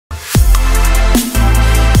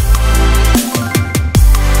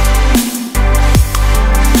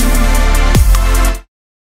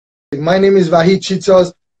My name is Vahid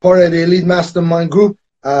Chitsaz, part of the Elite Mastermind group.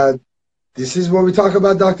 This is where we talk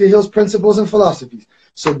about Dr. Hill's principles and philosophies.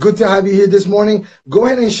 So good to have you here this morning. Go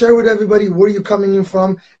ahead and share with everybody where you're coming in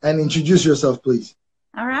from and introduce yourself, please.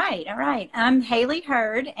 All right. I'm Haelie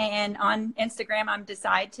Hurd, and on Instagram, I'm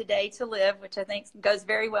Decide Today to Live, which I think goes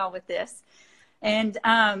very well with this. And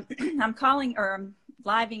I'm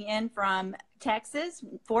living in from Texas,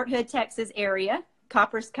 Fort Hood, Texas area.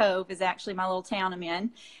 Copper's Cove is actually my little town I'm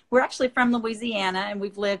in. We're actually from Louisiana, and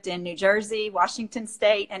we've lived in New Jersey, Washington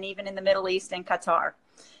State, and even in the Middle East and Qatar.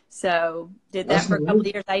 So did that for a couple of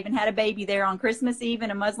years. I even had a baby there on Christmas Eve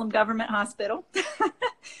in a Muslim government hospital.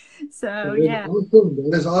 So yeah. Awesome.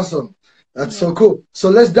 That is awesome. That's so cool. So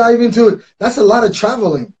let's dive into it. That's a lot of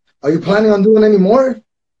traveling. Are you planning on doing any more?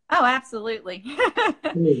 Oh, absolutely.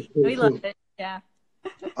 We love it. Yeah.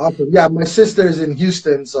 Awesome. Yeah, my sister's in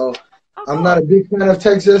Houston, so I'm not a big fan of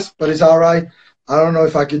Texas, but it's all right. I don't know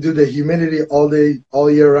if I could do the humidity all day,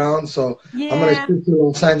 all year round, so I'm going to stick to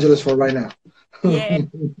Los Angeles for right now. Yeah.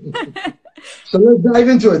 So let's dive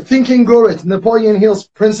into it. Think and Grow Rich, Napoleon Hill's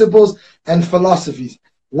principles and philosophies.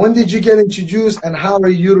 When did you get introduced, and how are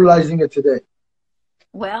you utilizing it today?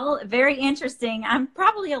 Well, very interesting. I'm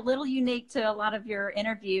probably a little unique to a lot of your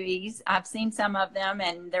interviewees. I've seen some of them,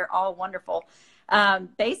 and they're all wonderful.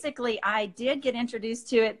 Basically, I did get introduced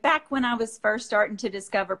to it back when I was first starting to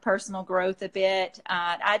discover personal growth a bit.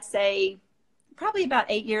 I'd say probably about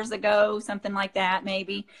 8 years ago, something like that,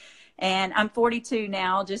 maybe. And I'm 42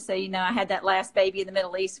 now, just so you know. I had that last baby in the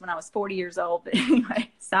Middle East when I was 40 years old. But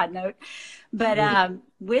anyway, side note. But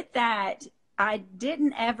with that, I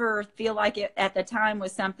didn't ever feel like it at the time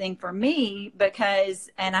was something for me because,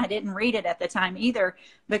 and I didn't read it at the time either,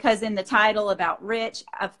 because in the title about rich,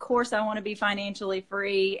 of course I want to be financially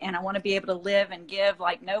free and I want to be able to live and give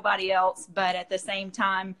like nobody else. But at the same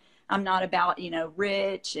time, I'm not about,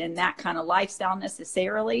 rich and that kind of lifestyle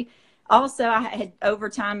necessarily. Also, I had over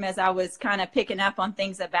time, as I was kind of picking up on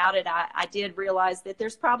things about it, I did realize that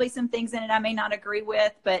there's probably some things in it I may not agree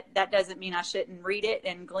with, but that doesn't mean I shouldn't read it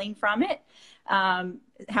and glean from it.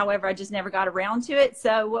 However, I just never got around to it.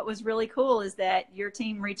 So what was really cool is that your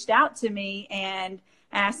team reached out to me and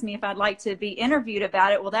asked me if I'd like to be interviewed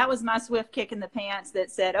about it. Well, that was my swift kick in the pants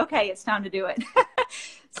that said, okay, it's time to do it.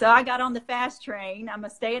 So I got on the fast train. I'm a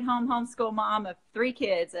stay-at-home homeschool mom of 3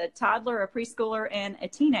 kids, a toddler, a preschooler, and a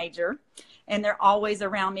teenager. And they're always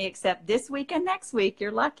around me except this week and next week.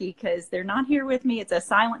 You're lucky because they're not here with me. It's a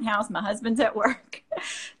silent house. My husband's at work.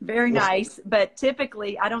 Very nice. But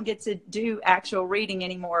typically, I don't get to do actual reading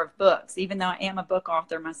anymore of books, even though I am a book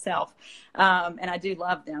author myself. And I do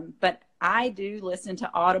love them. But I do listen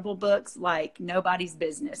to Audible books like nobody's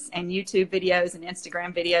business, and YouTube videos and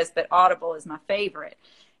Instagram videos, but Audible is my favorite.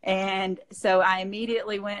 And so I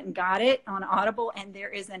immediately went and got it on Audible, and there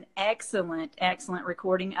is an excellent, excellent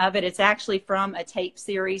recording of it. It's actually from a tape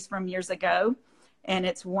series from years ago, and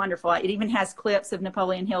it's wonderful. It even has clips of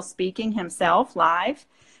Napoleon Hill speaking himself live.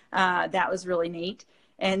 That was really neat.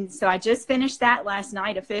 And so I just finished that last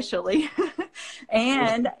night officially.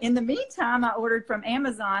 And in the meantime, I ordered from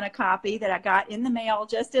Amazon a copy that I got in the mail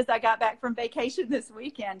just as I got back from vacation this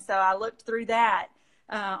weekend. So I looked through that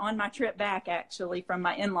on my trip back, actually, from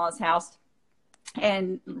my in-laws' house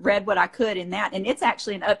and read what I could in that. And it's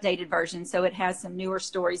actually an updated version, so it has some newer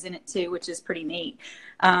stories in it too, which is pretty neat.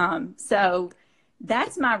 So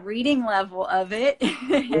that's my reading level of it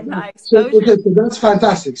and my exposure. So that's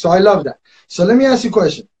fantastic. So I love that. So let me ask you a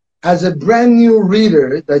question. As a brand new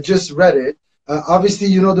reader that just read it,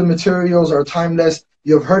 obviously, the materials are timeless.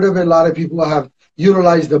 You've heard of it. A lot of people have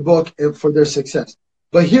utilized the book for their success.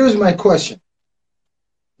 But here's my question.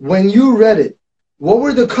 When you read it, what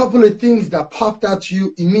were the couple of things that popped out to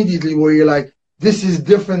you immediately where you're like, this is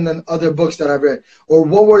different than other books that I've read? Or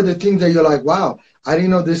what were the things that you're like, wow, I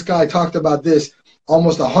didn't know this guy talked about this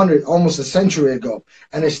almost a century ago,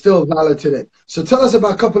 and it's still valid today. So tell us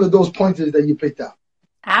about a couple of those pointers that you picked out.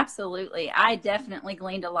 Absolutely. I definitely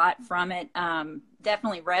gleaned a lot from it.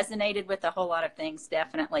 Definitely resonated with a whole lot of things,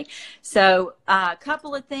 definitely. So a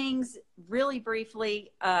couple of things really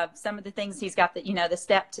briefly, some of the things he's got the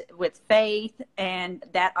step with faith, and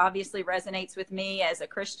that obviously resonates with me as a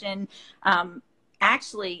Christian.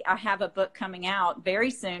 Actually, I have a book coming out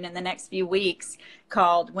very soon in the next few weeks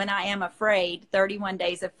called When I Am Afraid, 31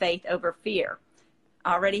 Days of Faith Over Fear.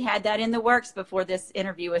 I already had that in the works before this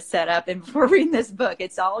interview was set up and before reading this book.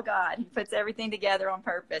 It's all God. He puts everything together on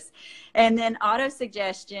purpose. And then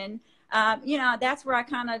auto-suggestion, that's where I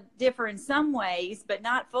kind of differ in some ways, but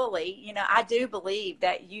not fully. I do believe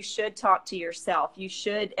that you should talk to yourself. You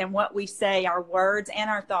should, and what we say, our words and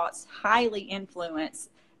our thoughts highly influence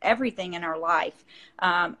everything in our life.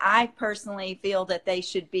 I personally feel that they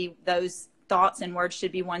should be, those thoughts and words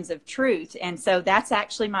should be ones of truth. And so that's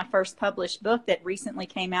actually my first published book that recently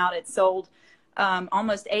came out. It sold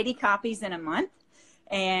almost 80 copies in a month.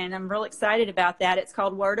 And I'm real excited about that. It's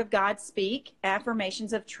called Word of God Speak,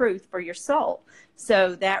 Affirmations of Truth for Your Soul.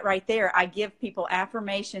 So that right there, I give people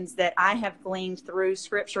affirmations that I have gleaned through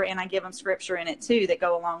Scripture, and I give them Scripture in it too that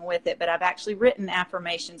go along with it. But I've actually written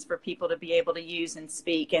affirmations for people to be able to use and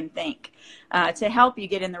speak and think to help you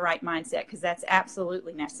get in the right mindset, because that's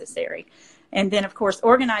absolutely necessary. And then, of course,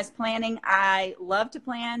 organized planning. I love to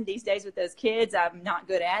plan. These days with those kids, I'm not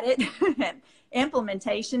good at it. And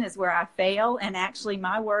implementation is where I fail. And actually,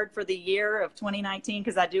 my word for the year of 2019,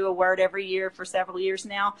 because I do a word every year for several years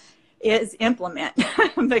now, is implement,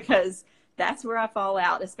 because that's where I fall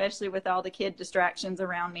out, especially with all the kid distractions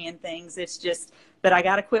around me and things. It's just, but I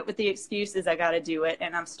got to quit with the excuses. I got to do it.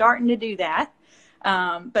 And I'm starting to do that.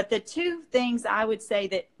 But the two things I would say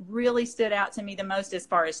that really stood out to me the most as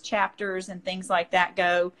far as chapters and things like that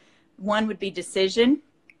go, one would be decision.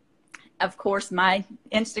 Of course, my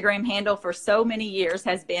Instagram handle for so many years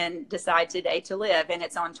has been Decide Today to Live. And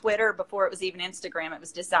it's on Twitter. Before it was even Instagram, it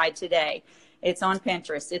was Decide Today. It's on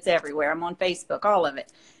Pinterest. It's everywhere. I'm on Facebook, all of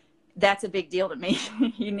it. That's a big deal to me.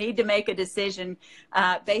 You need to make a decision.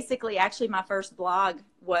 Basically, actually, my first blog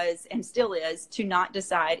was, and still is, to not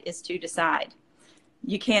decide is to decide.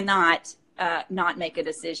 You cannot not make a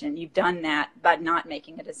decision. You've done that by not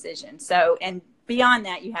making a decision. So, and beyond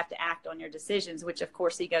that, you have to act on your decisions, which of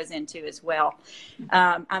course he goes into as well.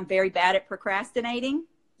 I'm very bad at procrastinating.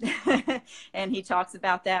 And he talks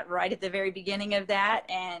about that right at the very beginning of that.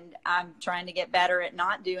 And I'm trying to get better at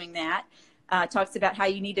not doing that. Talks about how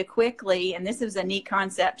you need to quickly, and this is a neat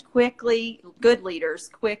concept, quickly, good leaders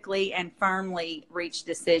quickly and firmly reach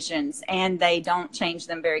decisions, and they don't change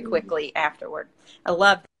them very quickly afterward. I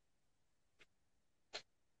love that.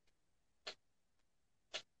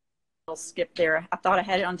 I'll skip there. I thought I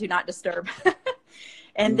had it on Do Not Disturb.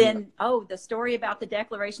 And then, the story about the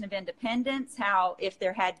Declaration of Independence, how if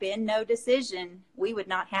there had been no decision, we would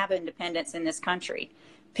not have independence in this country.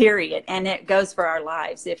 Period. And it goes for our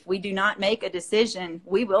lives. If we do not make a decision,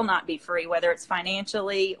 we will not be free, whether it's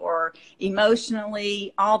financially or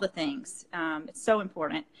emotionally, all the things. It's so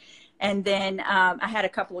important. And then I had a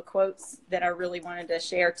couple of quotes that I really wanted to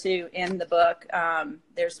share too in the book.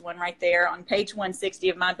 There's one right there on page 160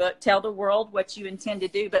 of my book. Tell the world what you intend to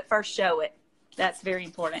do, but first show it. That's very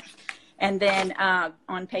important. And then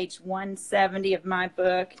on page 170 of my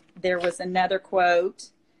book, there was another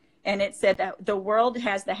quote. And it said that the world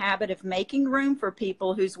has the habit of making room for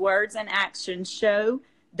people whose words and actions show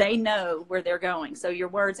they know where they're going. So your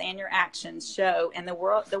words and your actions show, and the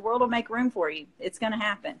world will make room for you. It's going to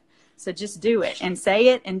happen. So just do it and say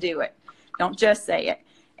it and do it. Don't just say it.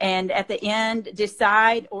 And at the end,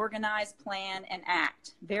 decide, organize, plan, and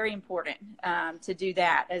act. Very important to do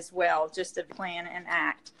that as well, just to plan and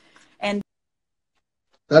act. And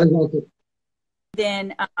that is also.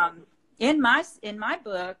 Then in my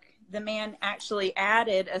book, the man actually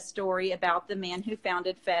added a story about the man who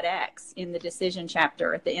founded FedEx in the decision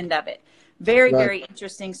chapter at the end of it. Very, very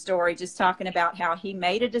interesting story, just talking about how he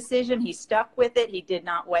made a decision. He stuck with it. He did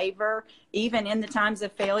not waver, even in the times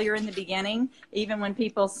of failure in the beginning, even when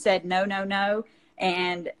people said no, no, no.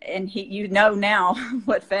 And he, you know now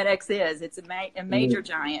what FedEx is. It's a major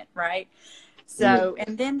giant, right? So,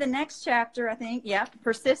 and then the next chapter, I think,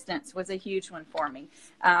 persistence was a huge one for me.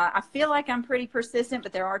 I feel like I'm pretty persistent,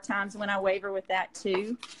 but there are times when I waver with that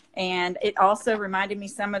too. And it also reminded me,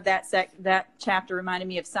 some of that chapter reminded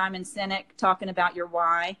me of Simon Sinek talking about your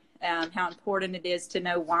why, how important it is to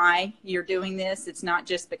know why you're doing this. It's not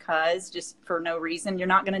just because, just for no reason. You're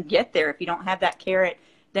not going to get there if you don't have that carrot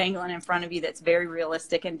dangling in front of you that's very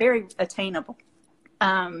realistic and very attainable.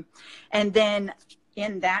 And then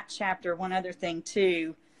in that chapter, one other thing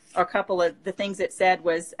too, or a couple of the things it said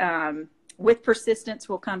was, with persistence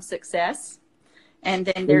will come success. And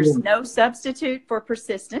then there's no substitute for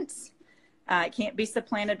persistence. It can't be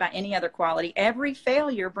supplanted by any other quality. Every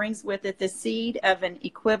failure brings with it the seed of an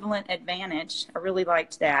equivalent advantage. I really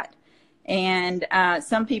liked that. And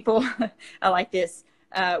some people, I like this.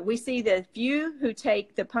 We see the few who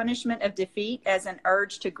take the punishment of defeat as an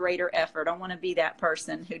urge to greater effort. I want to be that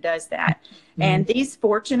person who does that. And these,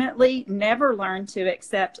 fortunately, never learn to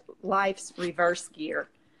accept life's reverse gear.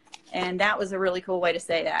 And that was a really cool way to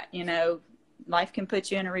say that. You know, life can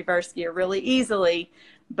put you in a reverse gear really easily,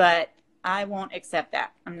 but I won't accept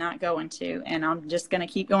that. I'm not going to, and I'm just going to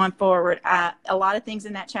keep going forward. A lot of things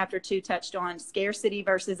in that chapter too touched on scarcity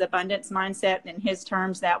versus abundance mindset. In his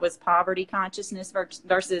terms, that was poverty consciousness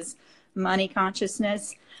versus money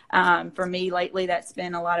consciousness. For me lately, that's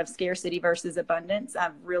been a lot of scarcity versus abundance.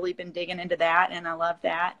 I've really been digging into that, and I love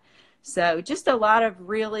that. So just a lot of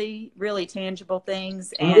really, really tangible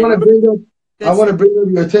things. And I want to bring up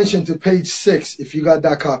your attention to page 6, if you got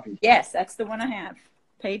that copy. Yes, that's the one I have.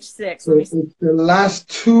 Page 6. So it's the last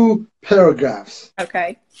 2 paragraphs.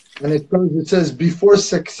 Okay. And it says, before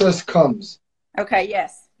success comes. Okay,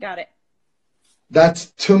 yes, got it.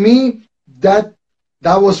 That's, to me, that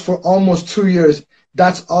was for almost 2 years.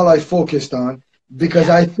 That's all I focused on, because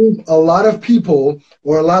I think a lot of people,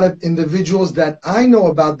 or a lot of individuals that I know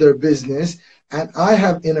about their business and I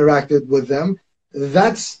have interacted with them,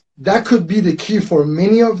 that could be the key for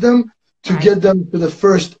many of them to get them to the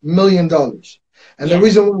first $1 million. And the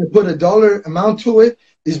reason why I put a dollar amount to it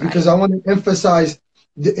is because I want to emphasize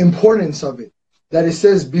the importance of it. That it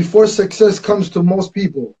says, before success comes to most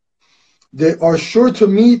people, they are sure to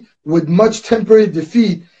meet with much temporary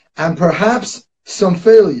defeat and perhaps some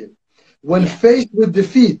failure. When faced with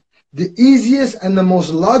defeat, the easiest and the most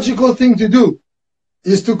logical thing to do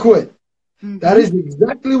is to quit. That is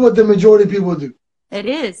exactly what the majority of people do. It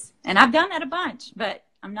is. And I've done that a bunch, but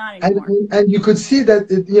I'm not anymore. And you could see that,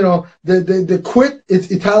 the quit,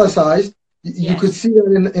 it's italicized. You could see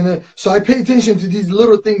that in a, so I pay attention to these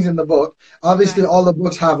little things in the book. Obviously, all the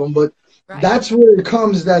books have them, but that's where it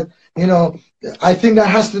comes that, I think that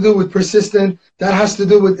has to do with persistence. That has to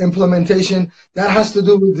do with implementation. That has to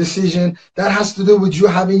do with decision. That has to do with you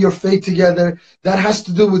having your faith together. That has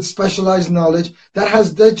to do with specialized knowledge.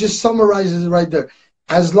 That just summarizes it right there.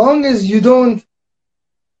 As long as you don't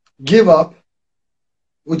give up,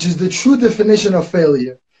 which is the true definition of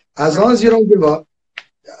failure, as long as you don't give up,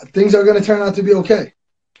 things are going to turn out to be okay.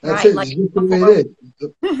 That's it. Like, it's just the way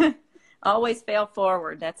it is. Always fail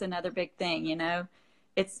forward. That's another big thing,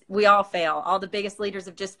 we all fail. All the biggest leaders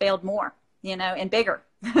have just failed more, and bigger.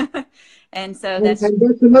 And so that's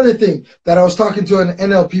another thing that I was talking to an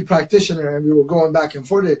NLP practitioner, and we were going back and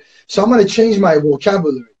forth. So I'm going to change my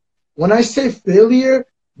vocabulary. When I say failure,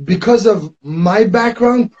 because of my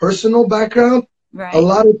background, personal background, a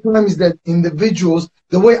lot of times that individuals,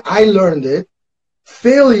 the way I learned it,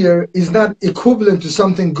 failure is not equivalent to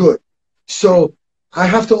something good. So I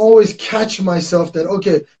have to always catch myself that,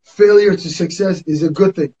 okay, failure to success is a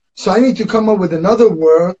good thing. So I need to come up with another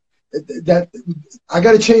word that I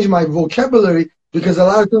got to change my vocabulary, because a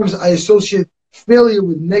lot of times I associate failure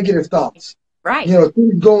with negative thoughts. Right.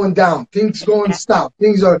 Things going down, things going south,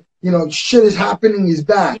 things are, shit is happening, is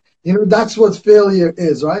bad. That's what failure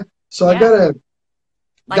is, right? So I got to,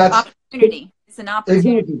 that's opportunity. It's an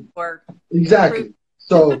opportunity for exactly.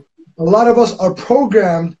 So a lot of us are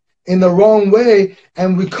programmed in the wrong way,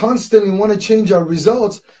 and we constantly want to change our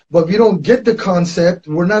results, but we don't get the concept.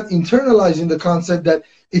 We're not internalizing the concept that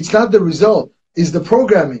it's not the result, it's the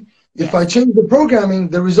programming. If I change the programming,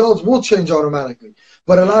 the results will change automatically.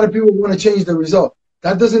 But a lot of people want to change the result.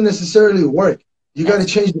 That doesn't necessarily work. You got to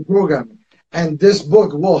change the programming. And this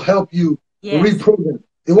book will help you reprogram.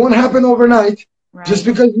 It won't happen overnight. Just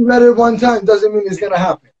because you read it one time doesn't mean it's going to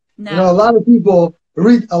happen. No. A lot of people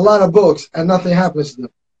read a lot of books and nothing happens to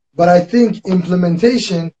them. But I think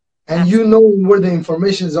implementation and knowing where the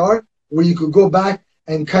informations are, where you could go back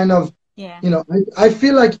and kind of, I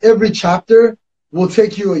feel like every chapter will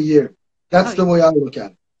take you a year. That's the way I look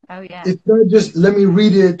at it. Oh, yeah. It's not just let me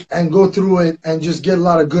read it and go through it and just get a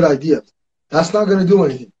lot of good ideas. That's not going to do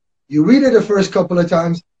anything. You read it the first couple of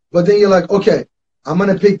times, but then you're like, okay, I'm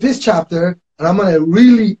going to pick this chapter and I'm going to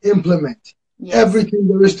really implement everything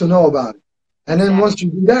there is to know about it. And then once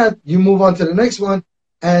you do that, you move on to the next one.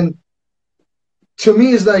 And to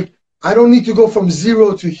me, it's like, I don't need to go from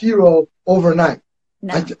zero to hero overnight.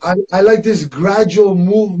 No. I like this gradual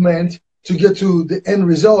movement to get to the end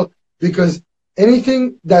result, because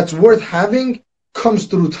anything that's worth having comes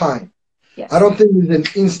through time. Yes. I don't think there's an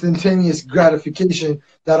instantaneous gratification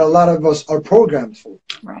that a lot of us are programmed for.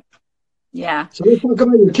 Right. Yeah. So let's talk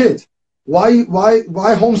about your kids. Why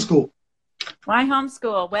homeschool? Why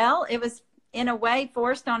homeschool? Well, it was in a way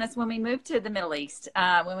forced on us when we moved to the Middle East,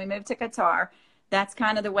 when we moved to Qatar. That's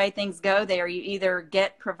kind of the way things go there. You either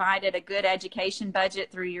get provided a good education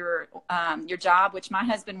budget through your job, which my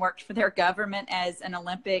husband worked for their government as an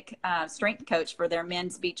Olympic strength coach for their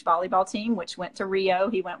men's beach volleyball team, which went to Rio.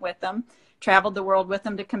 He went with them, traveled the world with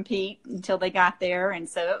them to compete until they got there. And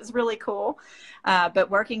so it was really cool. But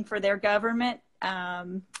working for their government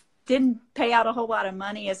didn't pay out a whole lot of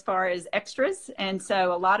money as far as extras. And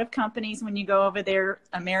so a lot of companies, when you go over there,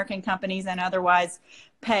 American companies and otherwise,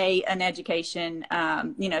 pay an education,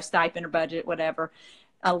 stipend or budget, whatever,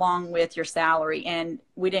 along with your salary. And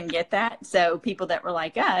we didn't get that. So people that were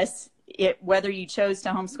like us, whether you chose to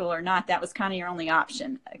homeschool or not, that was kind of your only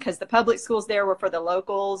option, because the public schools there were for the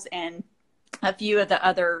locals and a few of the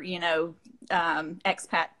other,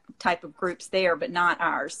 expat type of groups there, but not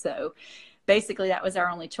ours. So basically that was our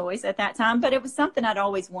only choice at that time, but it was something I'd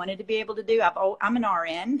always wanted to be able to do. I'm an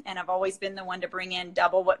RN, and I've always been the one to bring in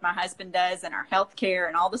double what my husband does and our health care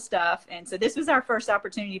and all the stuff. And so this was our first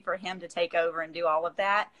opportunity for him to take over and do all of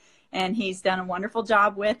that. And he's done a wonderful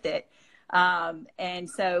job with it. And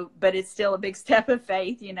so, but it's still a big step of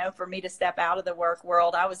faith, for me to step out of the work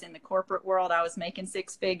world. I was in the corporate world. I was making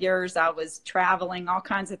six figures. I was traveling, all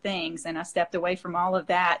kinds of things. And I stepped away from all of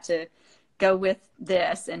that to go with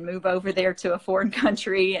this and move over there to a foreign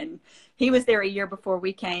country. And he was there a year before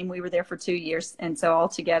we came. We were there for 2 years. And so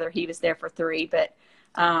altogether he was there for 3. But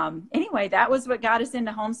anyway, that was what got us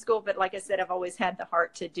into homeschool. But like I said, I've always had the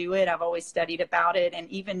heart to do it. I've always studied about it. And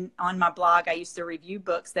even on my blog, I used to review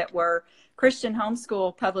books that were Christian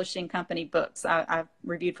homeschool publishing company books. I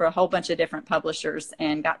reviewed for a whole bunch of different publishers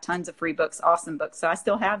and got tons of free books, awesome books. So I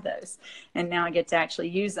still have those. And now I get to actually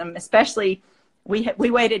use them, especially we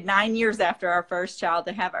waited 9 years after our first child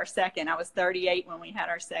to have our second. I was 38 when we had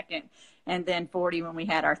our second, and then 40 when we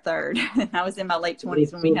had our third. And I was in my late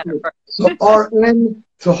 20s when we had our first. So RN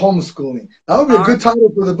to homeschooling. That would be a good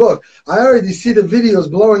title for the book. I already see the videos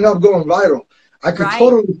blowing up, going viral. I could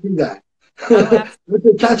totally see that. With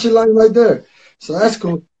the catchy line right there. So that's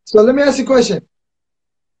cool. So let me ask you a question.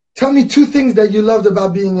 Tell me 2 things that you loved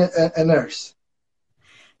about being a nurse.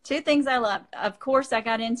 2 things I love. Of course, I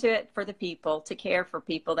got into it for the people, to care for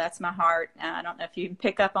people. That's my heart. I don't know if you can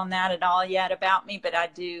pick up on that at all yet about me, but I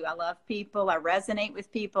do. I love people. I resonate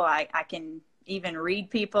with people. I can even read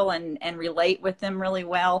people and relate with them really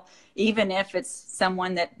well, even if it's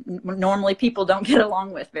someone that normally people don't get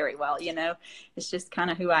along with very well. It's just kind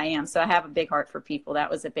of who I am. So I have a big heart for people. That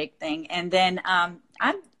was a big thing. And then I'm,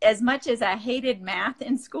 as much as I hated math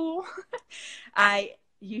in school,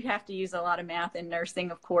 you have to use a lot of math in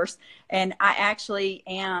nursing, of course. And I actually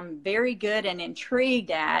am very good and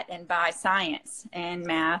intrigued at and by science and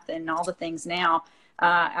math and all the things now.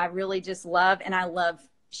 I really just love, and I love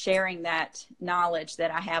sharing that knowledge that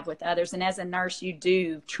I have with others. And as a nurse, you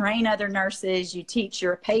do train other nurses, you teach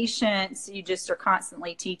your patients, you just are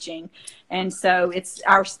constantly teaching. And so it's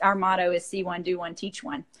our motto is see one, do one, teach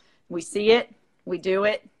one. We see it, we do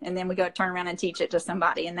it, and then we go turn around and teach it to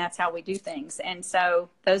somebody. And that's how we do things. And so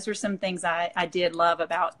those are some things I did love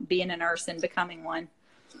about being a nurse and becoming one.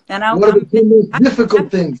 And what are the most difficult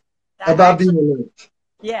things about being a nurse?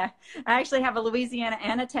 Yeah, I actually have a Louisiana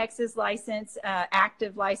and a Texas license,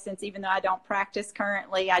 active license, even though I don't practice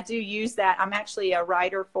currently. I do use that. I'm actually a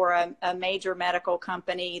writer for a major medical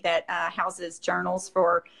company that houses journals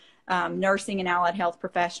for nursing and allied health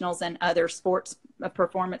professionals and other sports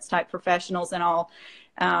performance type professionals and all.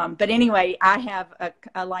 But anyway, I have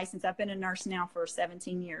a license. I've been a nurse now for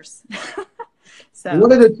 17 years. So,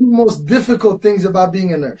 what are the 2 most difficult things about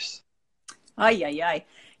being a nurse?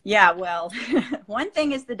 Yeah, well, one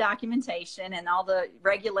thing is the documentation and all the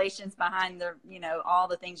regulations behind all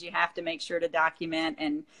the things you have to make sure to document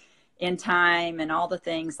and in time and all the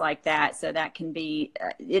things like that. So that can be,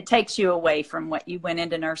 it takes you away from what you went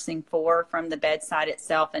into nursing for, from the bedside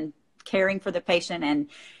itself and caring for the patient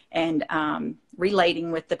and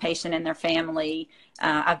relating with the patient and their family.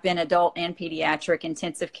 I've been adult and pediatric,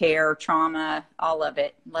 intensive care, trauma, all of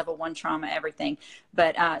it, level 1 trauma, everything.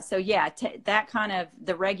 But so yeah, that kind of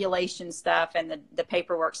the regulation stuff and the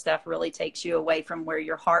paperwork stuff really takes you away from where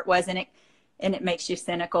your heart was, and it makes you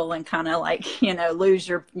cynical and kind of like, lose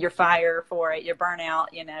your fire for it, your burnout,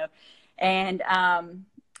 and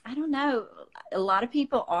I don't know. A lot of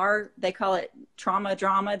people they call it trauma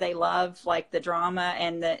drama. They love like the drama,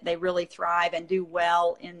 and they really thrive and do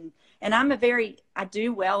well and I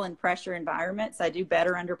do well in pressure environments. I do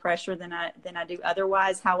better under pressure than I do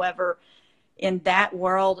otherwise. However, in that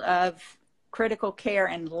world of critical care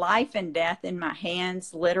and life and death in my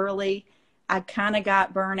hands, literally, I kind of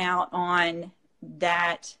got burnout on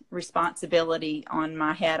that responsibility on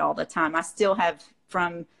my head all the time. I still have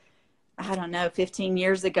from, I don't know, 15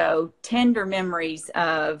 years ago, tender memories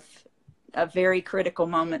of very critical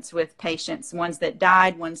moments with patients, ones that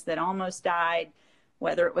died, ones that almost died,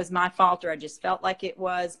 whether it was my fault or I just felt like it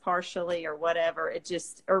was partially or whatever.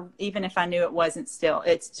 Or even if I knew it wasn't, still,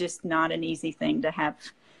 it's just not an easy thing to have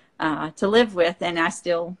to live with. And I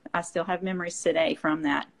still have memories today from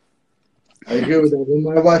that. I agree with that. When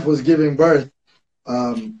my wife was giving birth,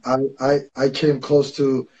 I came close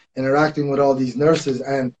to interacting with all these nurses,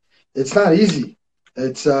 and it's not easy.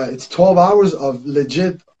 It's 12 hours of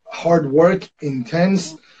legit hard work,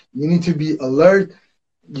 intense. You need to be alert.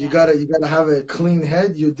 You gotta have a clean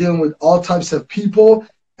head. You're dealing with all types of people,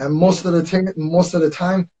 and most of the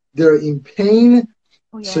time they're in pain.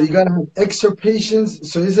 Oh, yeah. So you gotta have extra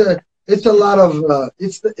patience. So it's a lot of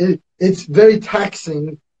it's very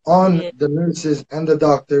taxing on the nurses and the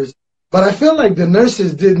doctors. But I feel like the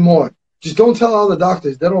nurses did more. Just don't tell all the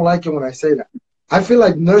doctors. They don't like it when I say that. I feel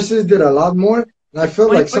like nurses did a lot more, and I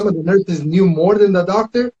feel like some of the nurses knew more than the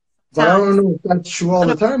doctor. But I don't know if that's true all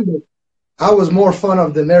the time. But I was more fun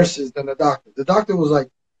of the nurses than the doctor. The doctor was like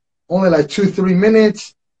only like 2-3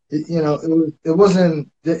 minutes. It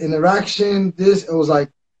wasn't the interaction. It was like,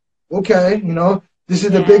 okay, this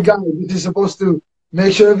is the big guy. This is supposed to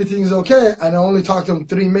make sure everything's okay. And I only talked to him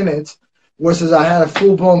 3 minutes, versus I had a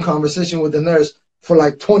full-blown conversation with the nurse for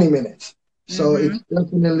like 20 minutes. So it's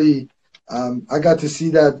definitely, I got to see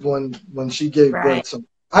that when she gave birth. So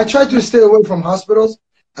I try to stay away from hospitals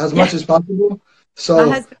as much as possible.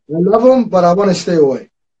 So I love them, but I want to stay away.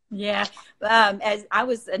 Yeah. As I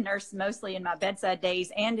was a nurse mostly in my bedside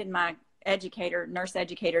days and in my nurse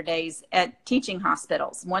educator days at teaching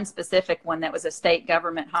hospitals, one specific one that was a state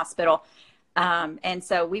government hospital. And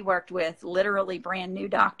so we worked with literally brand new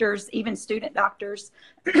doctors, even student doctors,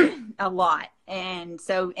 a lot. And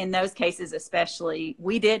so in those cases, especially,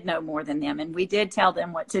 we did know more than them, and we did tell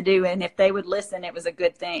them what to do. And if they would listen, it was a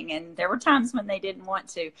good thing. And there were times when they didn't want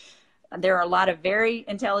to. There are a lot of very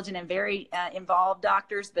intelligent and very involved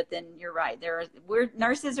doctors, but then you're right.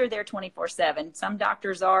 Nurses are there 24/7. Some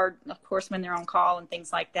doctors are, of course, when they're on call and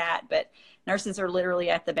things like that, but nurses are literally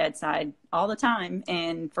at the bedside all the time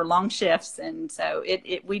and for long shifts. And so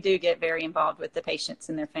we do get very involved with the patients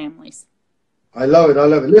and their families. I love it. I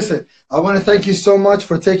love it. Listen, I want to thank you so much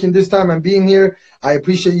for taking this time and being here. I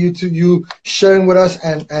appreciate you sharing with us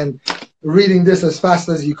and reading this as fast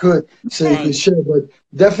as you could so you could share. But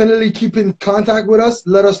definitely keep in contact with us.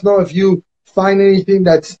 Let us know if you find anything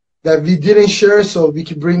that we didn't share, so we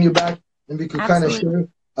can bring you back and we could kind of share.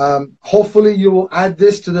 Hopefully you will add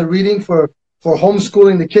this to the reading for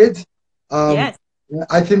homeschooling the kids. Yes.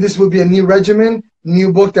 I think this will be a new regimen,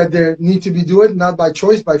 new book that they need to be doing, not by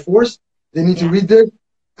choice, by force. They need to read this,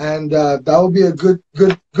 and that will be a good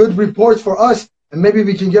report for us. And maybe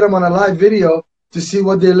we can get them on a live video to see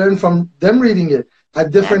what they learn from them reading it.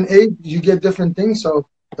 At different age, you get different things. So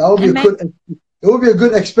that will be it will be a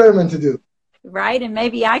good experiment to do. Right, and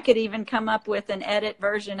maybe I could even come up with an edit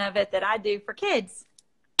version of it that I do for kids.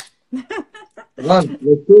 Let's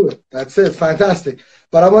do it. That's it. Fantastic.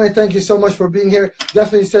 But I want to thank you so much for being here.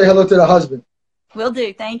 Definitely say hello to the husband. Will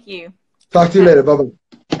do. Thank you. Talk to you later.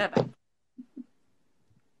 Bye-bye. Bye-bye.